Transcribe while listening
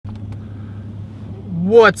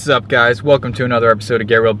What's up, guys? Welcome to another episode of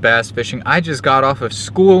Get Real Bass Fishing. I just got off of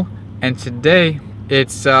school and today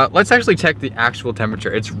it's let's actually check the actual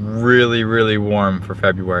temperature. It's really warm for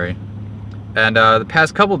February, and the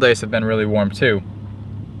past couple days have been really warm too.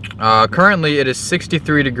 Currently it is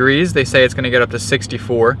 63 degrees. They say it's going to get up to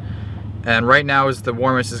 64, and right now is the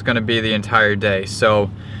warmest it's going to be the entire day.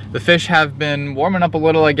 So the fish have been warming up a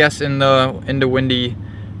little, I guess, in the windy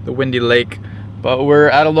lake. But we're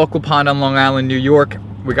at a local pond on Long Island, New York.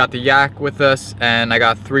 We got the yak with us, and I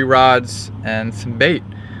got 3 rods and some bait.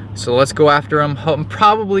 So let's go after them. I'm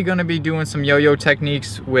probably going to be doing some yo-yo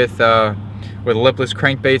techniques with lipless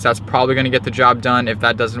crankbaits. That's probably going to get the job done. If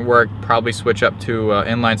that doesn't work, probably switch up to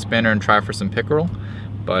inline spinner and try for some pickerel.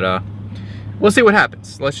 But we'll see what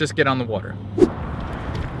happens. Let's just get on the water.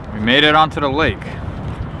 We made it onto the lake.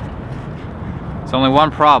 It's only one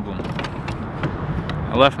problem.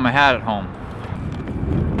 I left my hat at home.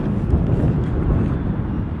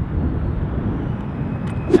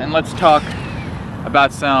 And let's talk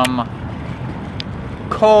about some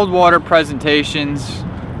cold water presentations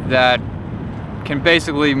that can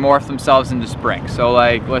basically morph themselves into spring. So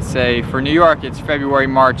like, let's say for New York, it's February,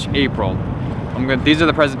 March, April. These are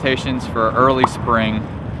the presentations for early spring,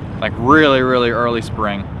 like really early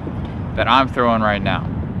spring, that I'm throwing right now.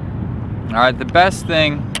 All right, the best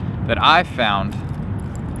thing that I found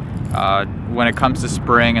when it comes to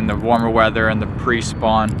spring and the warmer weather and the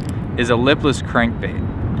pre-spawn is a lipless crankbait.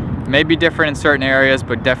 May be different in certain areas,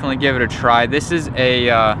 but definitely give it a try. This is a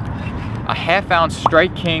half-ounce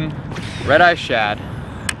Strike King red eye shad.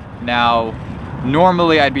 Now,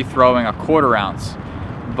 normally I'd be throwing a 1/4 ounce,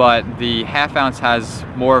 but the half-ounce has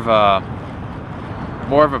more of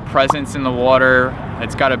a presence in the water.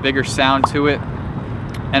 It's got a bigger sound to it,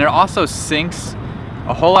 and it also sinks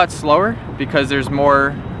a whole lot slower because there's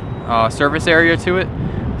more surface area to it.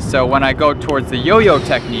 So when I go towards the yo-yo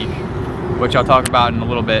technique, which I'll talk about in a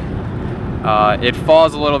little bit, it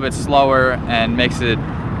falls a little bit slower and makes it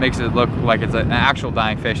look like it's an actual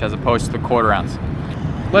dying fish as opposed to the 1/4 ounce.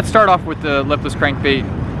 Let's start off with the lipless crankbait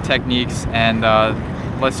techniques, and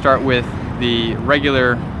let's start with the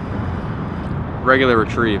regular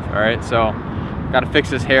retrieve. All right, so got to fix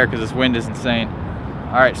this hair because this wind is insane.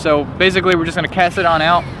 All right, so basically we're just going to cast it on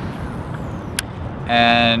out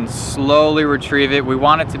and slowly retrieve it. We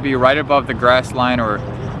want it to be right above the grass line or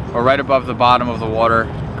right above the bottom of the water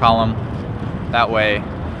column. That way,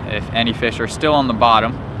 if any fish are still on the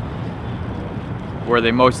bottom, where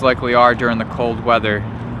they most likely are during the cold weather,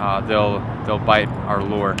 they'll bite our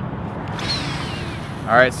lure.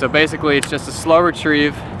 All right, so basically it's just a slow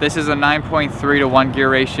retrieve. This is a 9.3 to 1 gear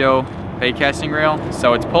ratio bait casting reel,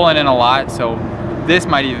 so it's pulling in a lot, so this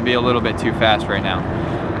might even be a little bit too fast right now.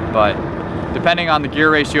 But depending on the gear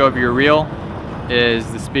ratio of your reel is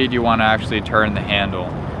the speed you want to actually turn the handle.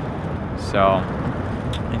 So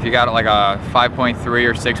if you got like a 5.3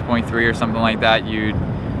 or 6.3 or something like that, you'd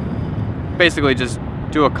basically just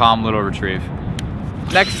do a calm little retrieve.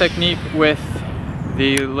 Next technique with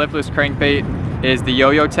the lipless crankbait is the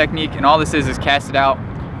yo-yo technique, and all this is cast it out.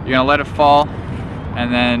 You're gonna let it fall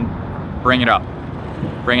and then bring it up.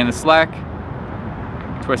 Bring in the slack,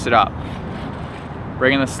 twist it up.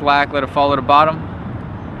 Bring in the slack, let it fall to the bottom,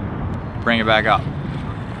 bring it back up.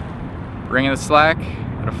 Bring in the slack,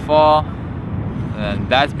 let it fall, and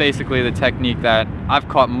that's basically the technique that I've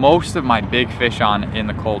caught most of my big fish on in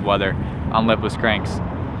the cold weather on lipless cranks.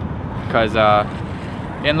 Because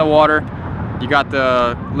in the water, you got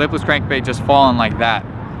the lipless crankbait just falling like that,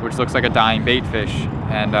 which looks like a dying bait fish.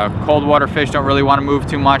 And cold water fish don't really want to move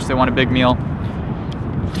too much. They want a big meal.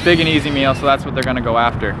 Big and easy meal, so that's what they're gonna go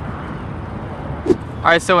after. All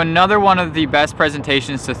right, so another one of the best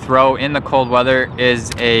presentations to throw in the cold weather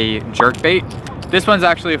is a jerkbait. This one's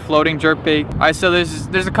actually a floating jerkbait. All right, so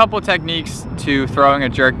there's a couple techniques to throwing a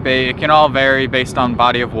jerkbait. It can all vary based on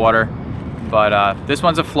body of water, but this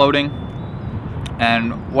one's a floating.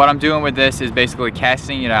 And what I'm doing with this is basically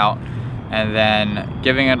casting it out and then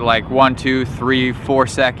giving it like 1, 2, 3, 4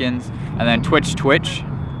 seconds, and then twitch,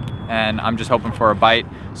 and I'm just hoping for a bite.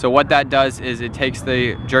 So what that does is it takes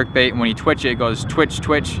the jerkbait, and when you twitch it, it goes twitch.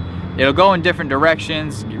 It'll go in different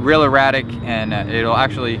directions, real erratic, and it'll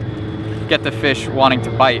actually get the fish wanting to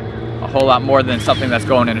bite a whole lot more than something that's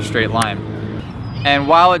going in a straight line. And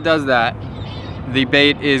while it does that, the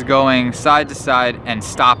bait is going side to side and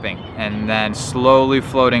stopping, and then slowly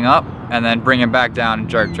floating up, and then bringing back down and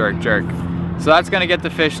jerk. So that's gonna get the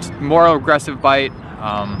fish more aggressive bite.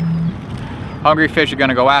 Hungry fish are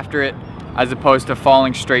gonna go after it, as opposed to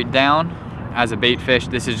falling straight down as a bait fish.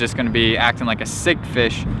 This is just gonna be acting like a sick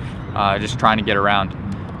fish, just trying to get around.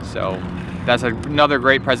 So that's another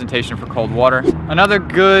great presentation for cold water. Another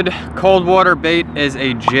good cold water bait is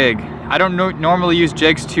a jig. I don't normally use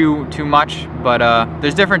jigs too much, but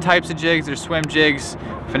there's different types of jigs. There's swim jigs,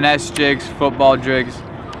 finesse jigs, football jigs.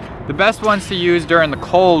 The best ones to use during the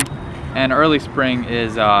cold and early spring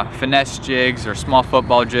is finesse jigs or small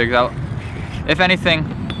football jigs. If anything,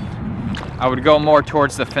 I would go more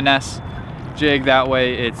towards the finesse jig. That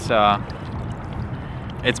way it's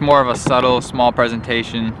more of a subtle, small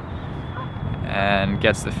presentation and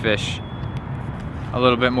gets the fish a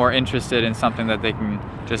little bit more interested in something that they can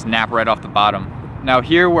just nap right off the bottom. Now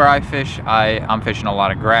here where I fish, I'm fishing a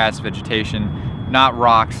lot of grass, vegetation, not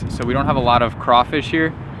rocks, so we don't have a lot of crawfish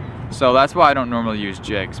here. So that's why I don't normally use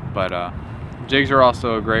jigs, but jigs are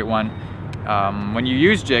also a great one. When you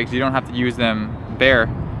use jigs, you don't have to use them bare.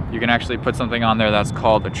 You can actually put something on there that's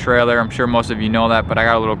called a trailer. I'm sure most of you know that, but I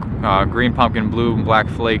got a little green pumpkin, blue and black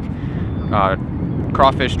flake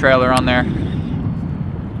crawfish trailer on there.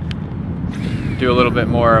 Do a little bit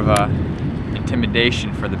more of a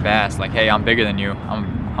intimidation for the bass, like, hey, I'm bigger than you,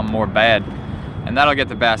 I'm more bad, and that'll get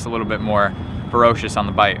the bass a little bit more ferocious on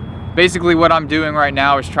the bite. Basically what I'm doing right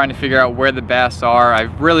now is trying to figure out where the bass are.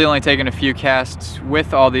 I've really only taken a few casts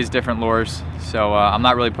with all these different lures, so I'm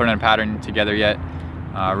not really putting a pattern together yet.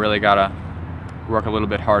 Really gotta work a little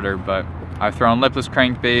bit harder, but I've thrown lipless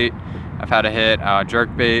crankbait, I've had a hit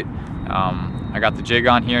jerkbait, I got the jig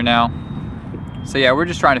on here now. So yeah, we're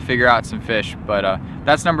just trying to figure out some fish, but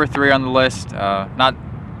that's number 3 on the list. Not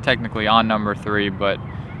technically on number 3, but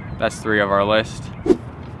that's 3 of our list.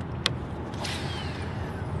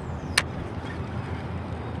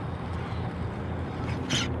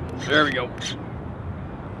 There we go.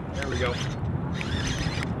 There we go.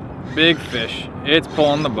 Big fish. It's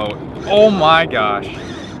pulling the boat. Oh my gosh.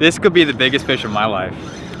 This could be the biggest fish of my life.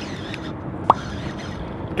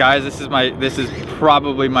 Guys, this is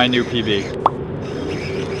probably my new PB.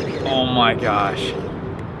 Oh my gosh.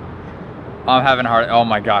 I'm having heart. Oh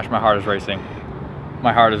my gosh, my heart is racing.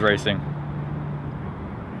 My heart is racing.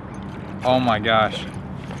 Oh my gosh.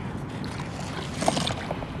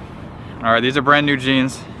 All right, these are brand new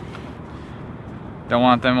jeans. Don't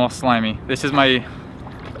want them all slimy. This might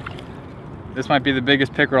be the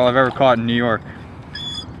biggest pickerel I've ever caught in New York.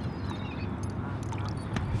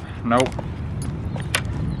 Nope.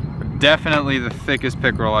 Definitely the thickest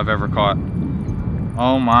pickerel I've ever caught.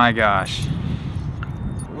 Oh my gosh.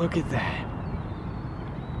 Look at that.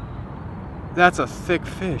 That's a thick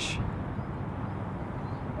fish.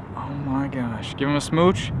 Oh my gosh. Give him a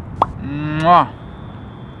smooch. Mwah.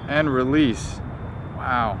 And release.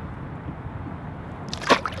 Wow.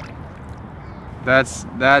 That's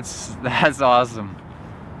awesome.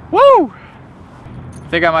 Woo! I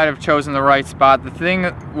think I might have chosen the right spot. The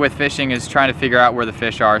thing with fishing is trying to figure out where the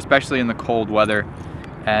fish are, especially in the cold weather.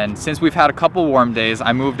 And since we've had a couple warm days,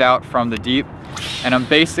 I moved out from the deep, and I'm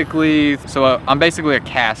basically a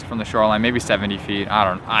cast from the shoreline, maybe 70 feet. I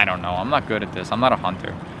don't know. I'm not good at this. I'm not a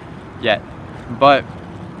hunter yet, but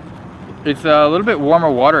it's a little bit warmer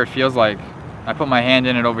water. It feels like. I put my hand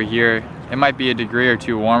in it over here. It might be a degree or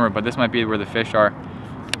 2 warmer, but this might be where the fish are.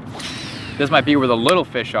 This might be where the little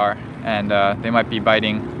fish are, and they might be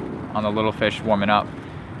biting on the little fish warming up.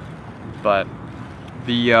 But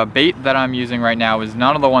the bait that I'm using right now is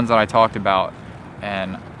none of the ones that I talked about,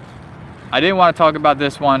 and I didn't want to talk about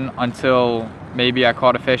this one until maybe I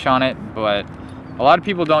caught a fish on it, but a lot of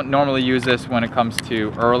people don't normally use this when it comes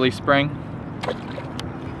to early spring,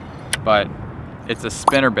 but it's a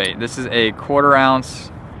spinner bait. This is a 1/4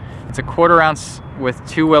 ounce. It's a 1/4 ounce with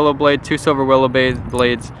 2 silver willow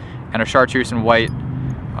blades, and a chartreuse and white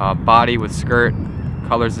body with skirt.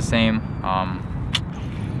 Color's the same.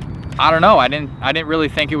 I don't know. I didn't really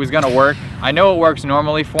think it was gonna work. I know it works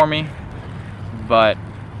normally for me, but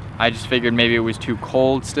I just figured maybe it was too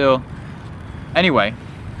cold still. Anyway,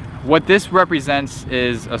 what this represents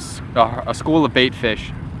is a school of bait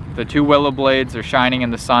fish. The 2 willow blades are shining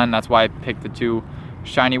in the sun. That's why I picked the 2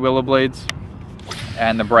 shiny willow blades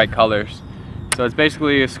and the bright colors. So it's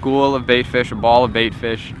basically a school of bait fish, a ball of bait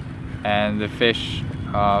fish, and the fish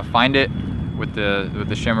find it with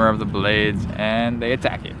the shimmer of the blades, and they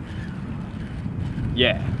attack it.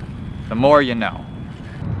 Yeah, the more you know.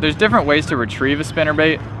 There's different ways to retrieve a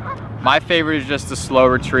spinnerbait. My favorite is just a slow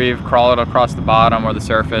retrieve, crawl it across the bottom or the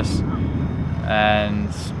surface, and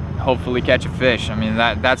hopefully catch a fish. I mean,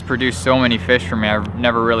 that's produced so many fish for me. I've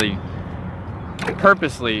never really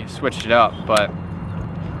purposely switched it up, but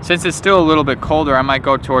since it's still a little bit colder, I might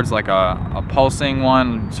go towards like a pulsing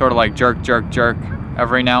one, sort of like jerk, jerk, jerk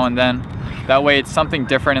every now and then. That way it's something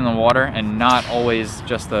different in the water and not always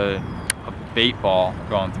just a bait ball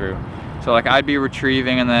going through. So like I'd be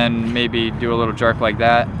retrieving and then maybe do a little jerk like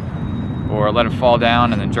that, or let it fall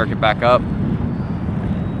down and then jerk it back up,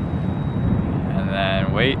 and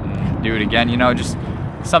then wait and do it again. You know, just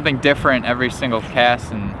something different every single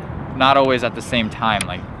cast, and not always at the same time.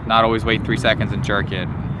 Like not always wait 3 seconds and jerk it.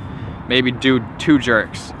 Maybe do 2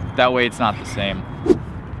 jerks. That way it's not the same.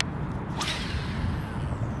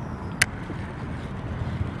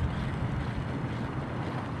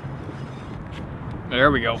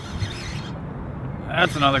 There we go.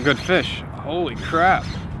 That's another good fish. Holy crap.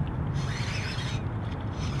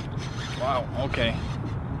 Wow, okay.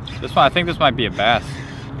 This one, I think this might be a bass.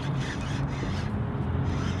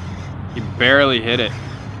 He barely hit it.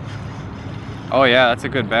 Oh yeah, that's a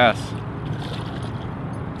good bass.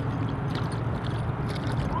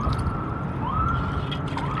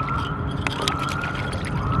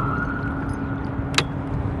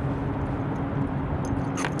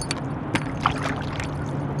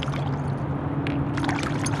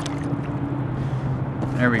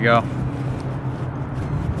 There we go.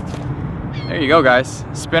 There you go, guys.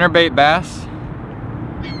 Spinnerbait bass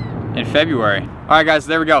in February. All right, guys,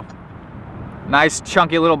 there we go. Nice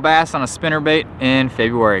chunky little bass on a spinnerbait in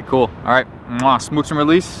February. Cool. All right, smooch and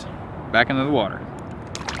release. Back into the water.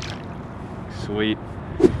 Sweet.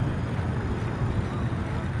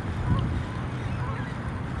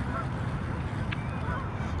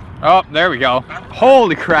 Oh, there we go.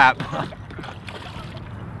 Holy crap.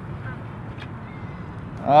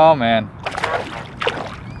 Oh man.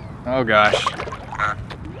 Oh gosh.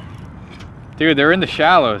 Dude, they're in the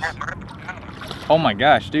shallows. Oh my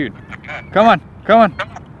gosh, dude. Come on, come on.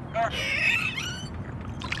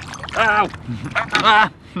 Ow.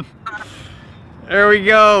 Ah. There we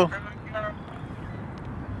go.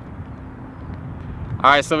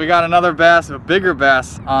 Alright, so we got another bass, a bigger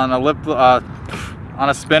bass on a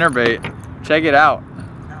spinnerbait. Check it out.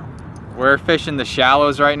 We're fishing the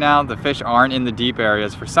shallows right now. The fish aren't in the deep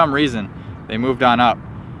areas. For some reason, they moved on up.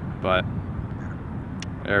 But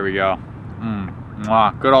there we go.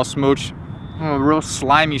 Good old smooch. Real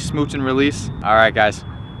slimy smooch and release. All right, guys.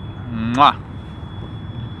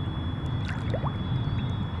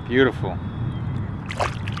 Beautiful.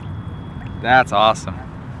 That's awesome.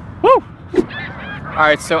 Woo! All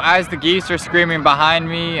right, so as the geese are screaming behind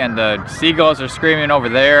me and the seagulls are screaming over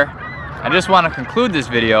there, I just want to conclude this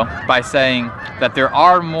video by saying that there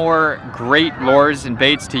are more great lures and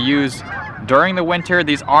baits to use during the winter.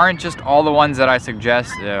 These aren't just all the ones that I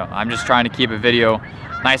suggest. I'm just trying to keep a video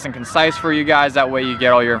nice and concise for you guys. That way you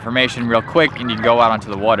get all your information real quick and you can go out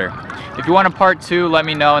onto the water. If you want a part 2, let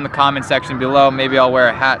me know in the comment section below. Maybe I'll wear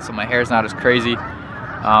a hat so my hair's not as crazy.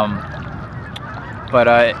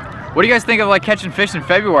 What do you guys think of like catching fish in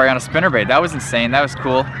February on a spinnerbait? That was insane. That was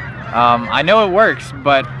cool. I know it works,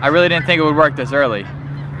 but I really didn't think it would work this early.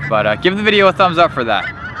 But give the video a thumbs up for that.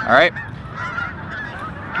 All right?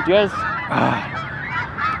 Could you guys?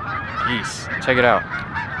 Geese. Check it out.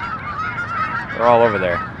 They're all over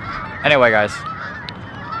there. Anyway, guys.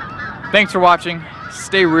 Thanks for watching.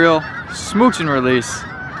 Stay real. Smooch and release.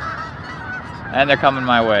 And they're coming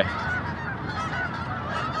my way.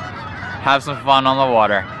 Have some fun on the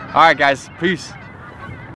water. All right, guys. Peace.